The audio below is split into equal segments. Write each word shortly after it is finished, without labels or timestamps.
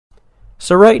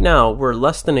So right now, we're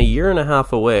less than a year and a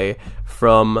half away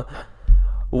from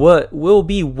what will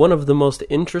be one of the most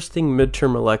interesting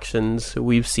midterm elections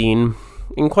we've seen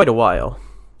in quite a while.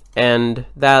 And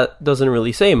that doesn't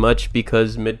really say much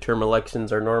because midterm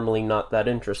elections are normally not that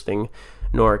interesting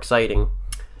nor exciting.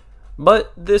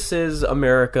 But this is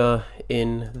America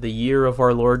in the year of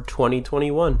our Lord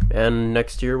 2021, and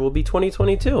next year will be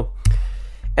 2022.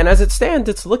 And as it stands,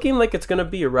 it's looking like it's going to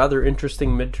be a rather interesting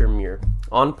midterm year,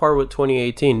 on par with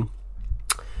 2018.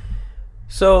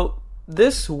 So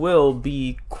this will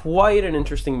be quite an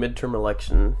interesting midterm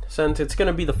election, since it's going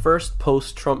to be the first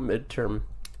post-Trump midterm.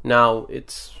 Now,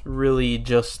 it's really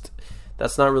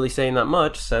that's not really saying that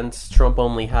much, since Trump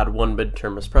only had one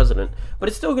midterm as president. But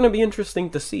it's still going to be interesting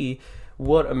to see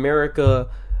what America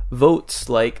votes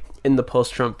like in the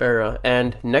post-Trump era,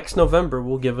 and next November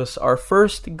will give us our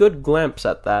first good glimpse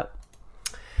at that.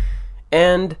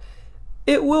 And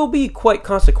it will be quite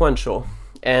consequential,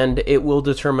 and it will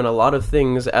determine a lot of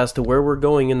things as to where we're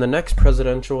going in the next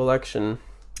presidential election.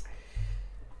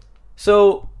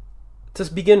 So, to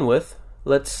begin with,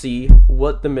 let's see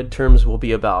what the midterms will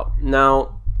be about.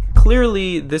 Now,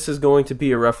 clearly this is going to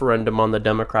be a referendum on the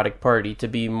Democratic Party, to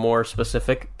be more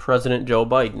specific, President Joe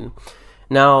Biden.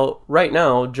 Now, right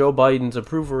now, Joe Biden's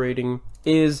approval rating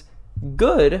is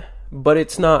good, but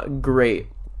it's not great.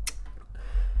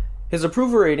 His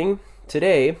approval rating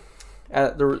today,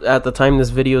 at the time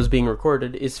this video is being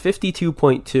recorded, is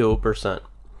 52.2%,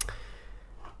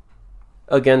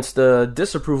 against a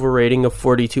disapproval rating of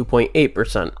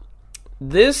 42.8%.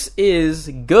 This is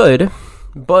good,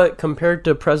 but compared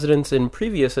to presidents in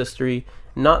previous history,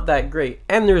 not that great.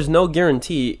 And there's no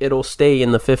guarantee it'll stay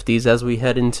in the 50s as we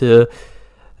head into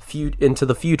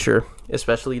the future,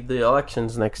 especially the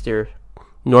elections next year.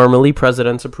 Normally,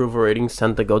 presidents' approval ratings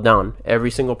tend to go down. Every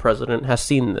single president has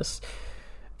seen this.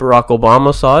 Barack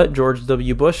Obama saw it, George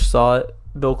W. Bush saw it,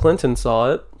 Bill Clinton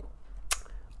saw it,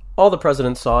 all the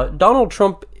presidents saw it. Donald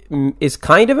Trump is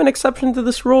kind of an exception to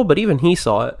this rule, but even he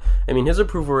saw it. I mean, his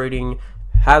approval rating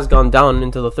has gone down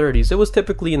into the 30s. It was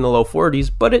typically in the low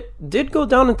 40s, but it did go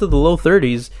down into the low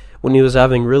 30s when he was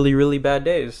having really, really bad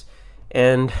days.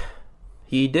 And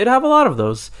he did have a lot of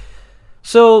those.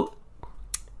 So,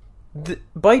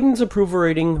 Biden's approval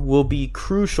rating will be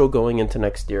crucial going into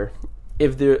next year.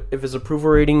 If his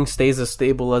approval rating stays as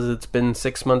stable as it's been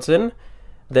 6 months in,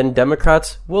 then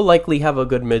Democrats will likely have a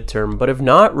good midterm. But if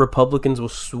not, Republicans will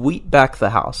sweep back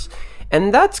the House.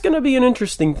 And that's going to be an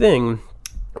interesting thing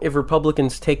if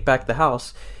Republicans take back the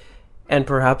House and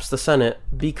perhaps the Senate,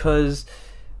 because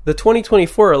the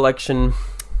 2024 election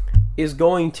is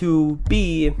going to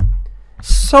be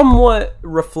somewhat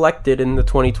reflected in the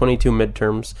 2022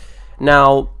 midterms.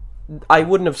 Now, I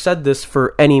wouldn't have said this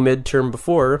for any midterm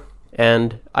before,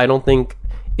 and I don't think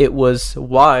it was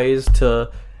wise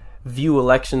to view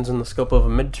elections in the scope of a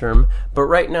midterm, but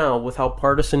right now, with how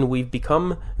partisan we've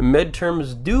become,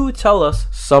 midterms do tell us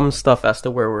some stuff as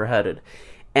to where we're headed.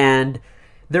 And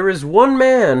there is one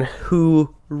man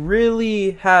who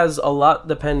really has a lot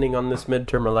depending on this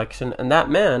midterm election, and that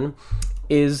man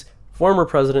is former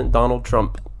President Donald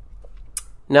Trump.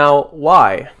 Now,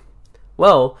 why?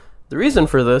 Well, the reason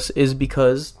for this is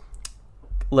because,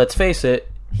 let's face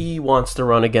it, he wants to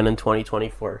run again in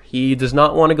 2024. He does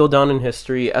not want to go down in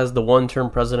history as the one-term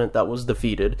president that was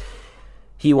defeated.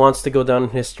 He wants to go down in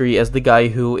history as the guy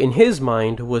who, in his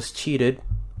mind, was cheated,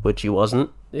 which he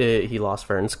wasn't. He lost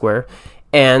fair and square,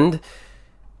 and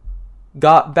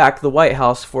got back the White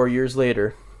House 4 years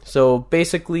later. So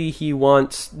basically, he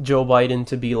wants Joe Biden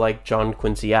to be like John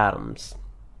Quincy Adams.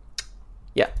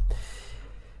 Yeah.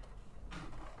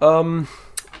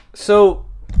 So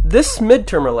this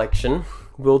midterm election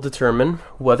will determine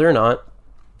whether or not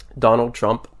Donald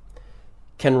Trump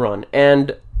can run.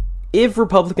 And if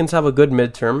Republicans have a good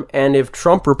midterm, and if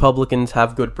Trump Republicans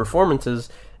have good performances,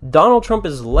 Donald Trump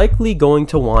is likely going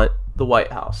to want the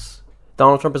White House.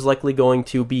 Donald Trump is likely going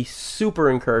to be super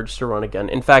encouraged to run again.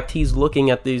 In fact, he's looking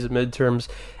at these midterms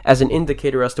as an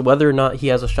indicator as to whether or not he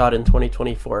has a shot in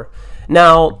 2024.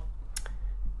 Now,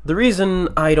 the reason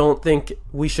I don't think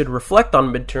we should reflect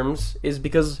on midterms is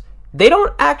because they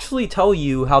don't actually tell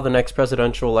you how the next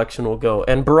presidential election will go.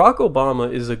 And Barack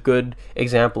Obama is a good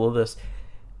example of this.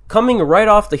 Coming right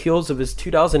off the heels of his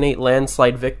 2008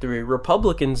 landslide victory,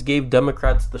 Republicans gave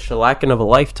Democrats the shellacking of a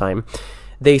lifetime.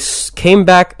 They came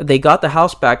back, they got the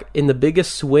House back in the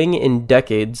biggest swing in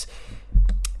decades.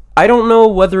 I don't know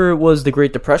whether it was the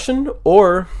Great Depression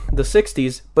or the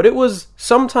 60s, but it was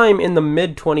sometime in the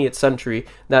mid-20th century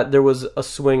that there was a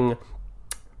swing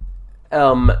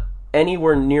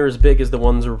anywhere near as big as the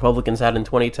ones Republicans had in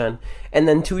 2010. And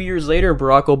then 2 years later,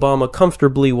 Barack Obama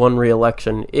comfortably won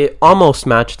re-election. It almost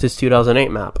matched his 2008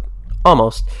 map.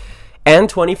 Almost. And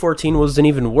 2014 was an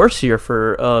even worse year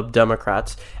for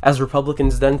Democrats, as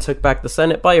Republicans then took back the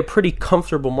Senate by a pretty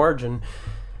comfortable margin.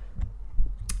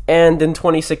 And in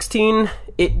 2016,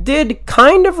 it did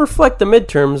kind of reflect the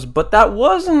midterms, but that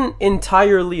wasn't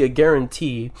entirely a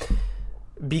guarantee,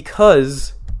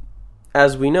 because,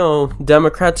 as we know,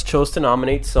 Democrats chose to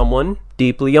nominate someone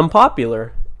deeply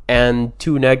unpopular, and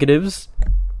 2 negatives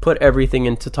put everything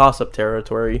into toss-up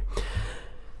territory.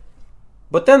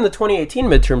 But then the 2018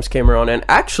 midterms came around, and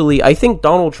actually, I think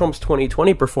Donald Trump's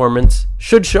 2020 performance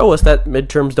should show us that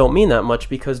midterms don't mean that much,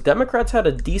 because Democrats had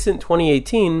a decent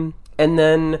 2018 and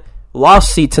then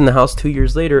lost seats in the House 2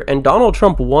 years later, and Donald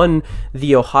Trump won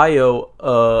the Ohio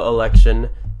election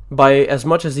by as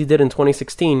much as he did in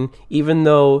 2016, even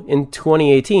though in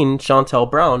 2018, Shontel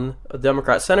Brown, a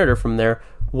Democrat senator from there,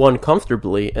 won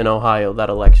comfortably in Ohio that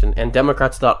election. And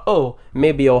Democrats thought, oh,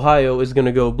 maybe Ohio is going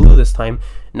to go blue this time.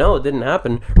 No, it didn't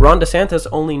happen. Ron DeSantis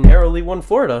only narrowly won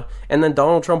Florida, and then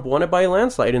Donald Trump won it by a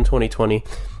landslide in 2020.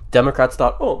 Democrats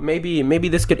thought, oh, maybe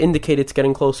this could indicate it's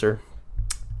getting closer.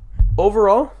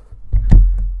 Overall,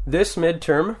 this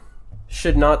midterm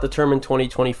should not determine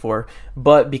 2024,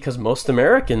 but because most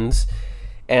Americans,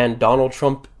 and Donald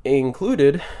Trump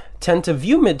included, tend to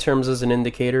view midterms as an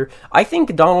indicator, I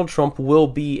think Donald Trump will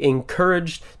be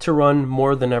encouraged to run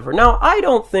more than ever. Now, I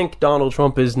don't think Donald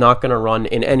Trump is not going to run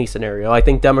in any scenario. I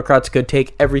think Democrats could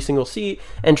take every single seat,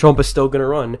 and Trump is still going to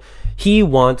run. He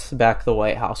wants back the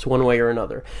White House, one way or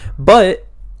another. But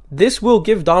this will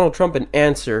give Donald Trump an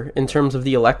answer in terms of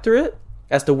the electorate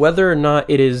as to whether or not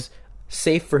it is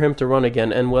safe for him to run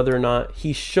again, and whether or not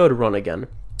he should run again.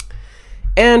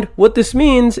 And what this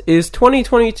means is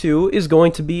 2022 is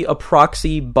going to be a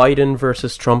proxy Biden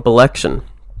versus Trump election,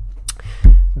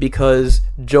 because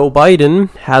Joe Biden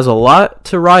has a lot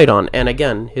to ride on, and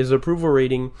again, his approval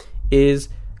rating is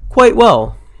quite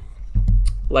well.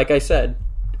 Like I said,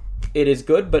 it is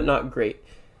good but not great.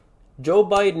 Joe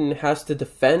Biden has to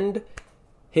defend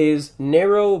his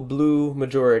narrow blue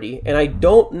majority, and I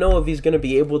don't know if he's going to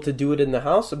be able to do it in the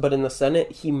House, but in the Senate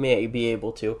he may be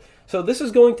able to. So this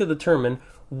is going to determine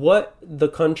what the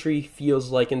country feels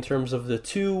like in terms of the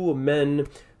 2 men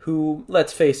who,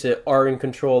 let's face it, are in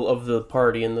control of the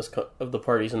party in this of the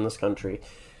parties in this country.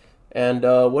 And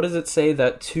what does it say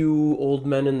that 2 old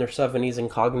men in their 70s in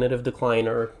cognitive decline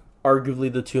are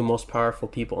arguably the 2 most powerful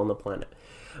people on the planet?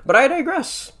 But I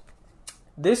digress.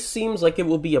 This seems like it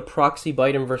will be a proxy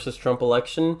Biden versus Trump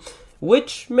election,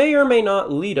 which may or may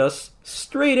not lead us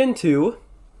straight into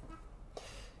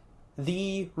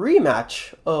the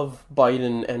rematch of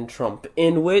Biden and Trump,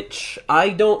 in which I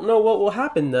don't know what will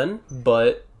happen then,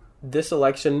 but this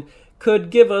election could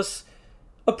give us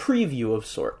a preview of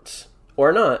sorts.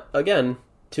 Or not. Again,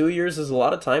 2 years is a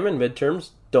lot of time, and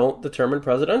midterms don't determine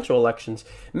presidential elections.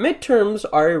 Midterms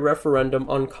are a referendum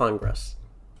on Congress,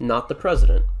 not the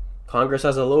president. Congress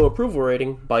has a low approval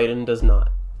rating, Biden does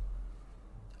not.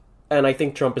 And I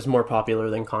think Trump is more popular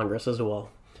than Congress as well.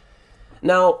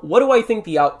 Now, what do I think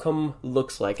the outcome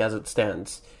looks like as it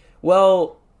stands?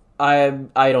 Well, I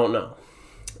don't know.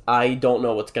 I don't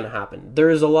know what's going to happen. There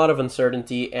is a lot of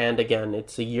uncertainty, and again,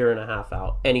 it's a year and a half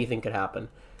out. Anything could happen.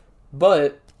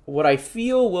 But what I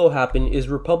feel will happen is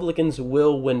Republicans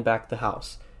will win back the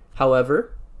House.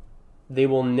 However, they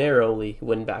will narrowly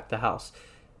win back the House.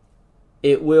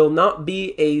 It will not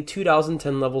be a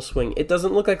 2010 level swing. It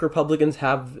doesn't look like Republicans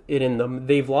have it in them.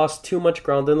 They've lost too much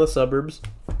ground in the suburbs.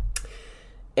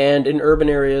 And in urban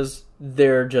areas,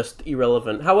 they're just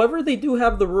irrelevant. However, they do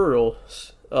have the rural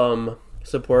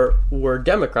support where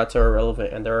Democrats are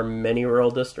irrelevant, and there are many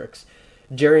rural districts.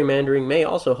 Gerrymandering may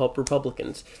also help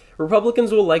Republicans.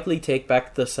 Republicans will likely take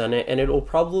back the Senate, and it will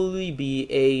probably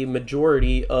be a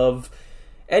majority of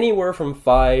anywhere from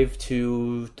 5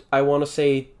 to, I want to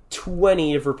say,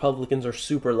 20 if Republicans are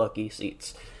super lucky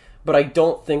seats. But I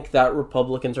don't think that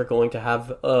Republicans are going to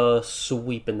have a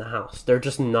sweep in the House. They're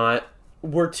just not.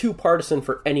 We're too partisan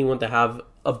for anyone to have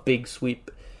a big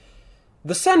sweep.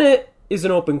 The Senate is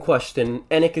an open question,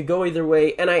 and it could go either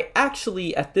way. And I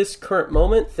actually, at this current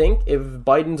moment, think if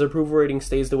Biden's approval rating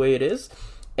stays the way it is,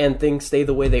 and things stay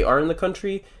the way they are in the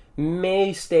country,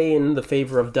 may stay in the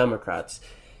favor of Democrats.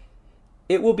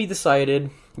 It will be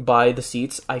decided by the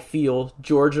seats, I feel,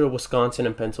 Georgia, Wisconsin,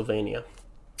 and Pennsylvania.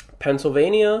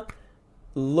 Pennsylvania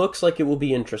looks like it will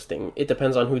be interesting. It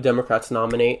depends on who Democrats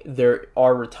nominate. There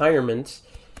are retirements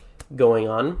going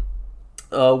on.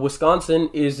 Wisconsin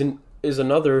is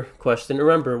another question.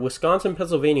 Remember, Wisconsin,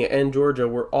 Pennsylvania, and Georgia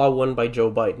were all won by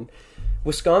Joe Biden.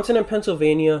 Wisconsin and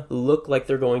Pennsylvania look like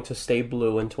they're going to stay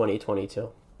blue in 2022.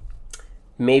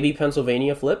 Maybe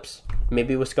Pennsylvania flips.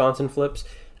 Maybe Wisconsin flips.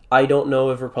 I don't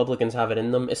know if Republicans have it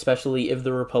in them, especially if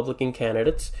the Republican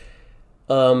candidates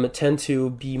tend to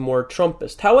be more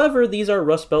Trumpist. However, these are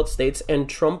Rust Belt states, and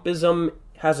Trumpism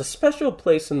has a special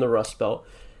place in the Rust Belt.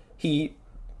 He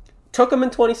took them in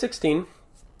 2016,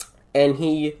 and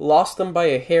he lost them by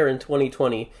a hair in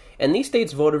 2020, and these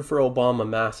states voted for Obama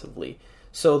massively.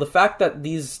 So the fact that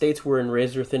these states were in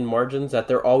razor-thin margins, that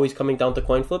they're always coming down to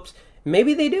coin flips,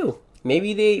 maybe they do.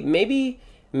 Maybe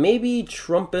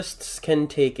Trumpists can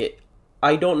take it.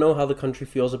 I don't know how the country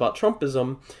feels about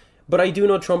Trumpism, but I do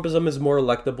know Trumpism is more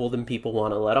electable than people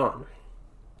want to let on.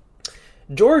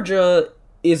 Georgia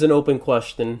is an open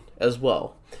question as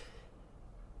well.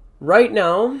 Right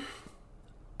now,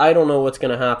 I don't know what's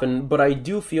going to happen, but I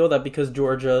do feel that because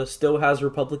Georgia still has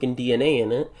Republican DNA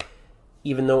in it,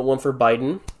 even though it won for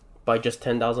Biden by just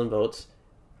 10,000 votes,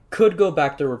 could go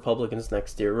back to Republicans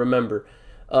next year. Remember,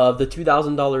 the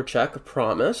 $2,000 check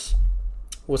promise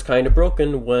was kind of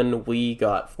broken when we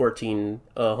got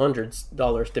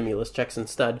 $1,400 stimulus checks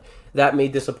instead. That may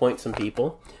disappoint some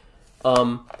people.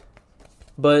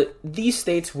 But these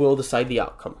states will decide the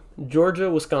outcome.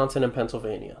 Georgia, Wisconsin, and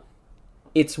Pennsylvania.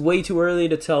 It's way too early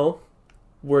to tell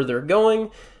where they're going,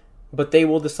 but they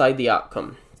will decide the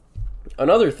outcome.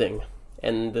 Another thing,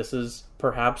 and this is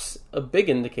perhaps a big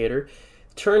indicator,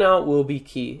 turnout will be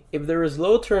key. If there is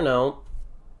low turnout,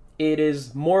 it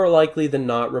is more likely than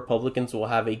not Republicans will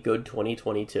have a good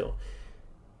 2022.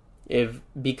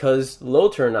 Because low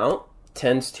turnout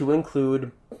tends to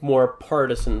include more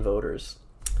partisan voters.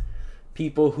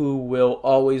 People who will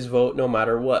always vote no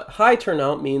matter what. High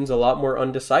turnout means a lot more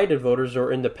undecided voters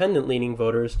or independent-leaning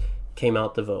voters came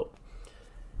out to vote.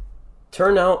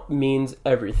 Turnout means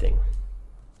everything.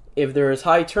 If there is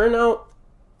high turnout,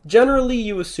 generally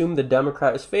you assume the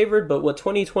Democrat is favored, but what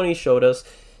 2020 showed us,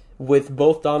 with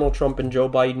both Donald Trump and Joe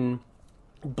Biden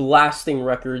blasting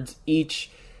records, each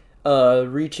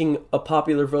reaching a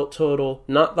popular vote total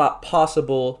not thought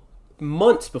possible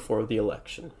months before the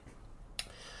election.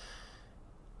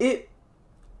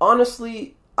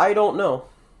 Honestly, I don't know.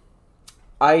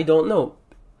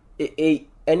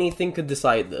 Anything could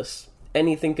decide this.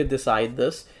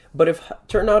 But if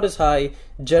turnout is high,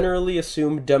 generally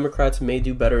assume Democrats may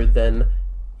do better than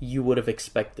you would have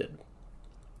expected.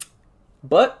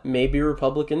 But maybe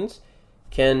Republicans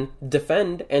can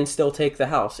defend and still take the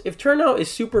House. If turnout is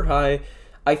super high,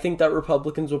 I think that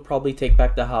Republicans will probably take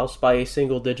back the House by a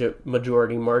single-digit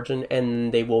majority margin,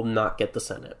 and they will not get the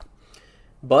Senate.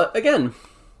 But again,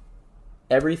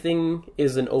 everything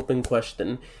is an open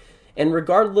question. And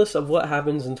regardless of what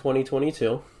happens in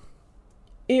 2022,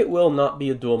 it will not be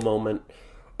a dual moment.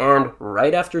 And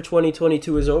right after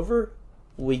 2022 is over,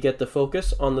 we get to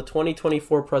focus on the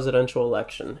 2024 presidential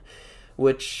election,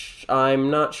 which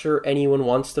I'm not sure anyone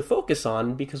wants to focus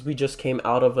on because we just came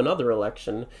out of another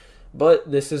election. But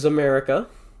this is America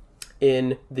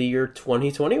in the year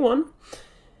 2021,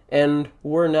 and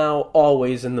we're now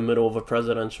always in the middle of a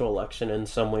presidential election in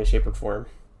some way, shape, or form.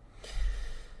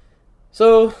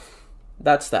 So,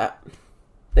 that's that.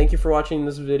 Thank you for watching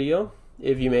this video,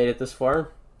 if you made it this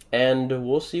far, and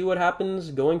we'll see what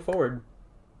happens going forward.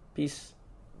 Peace.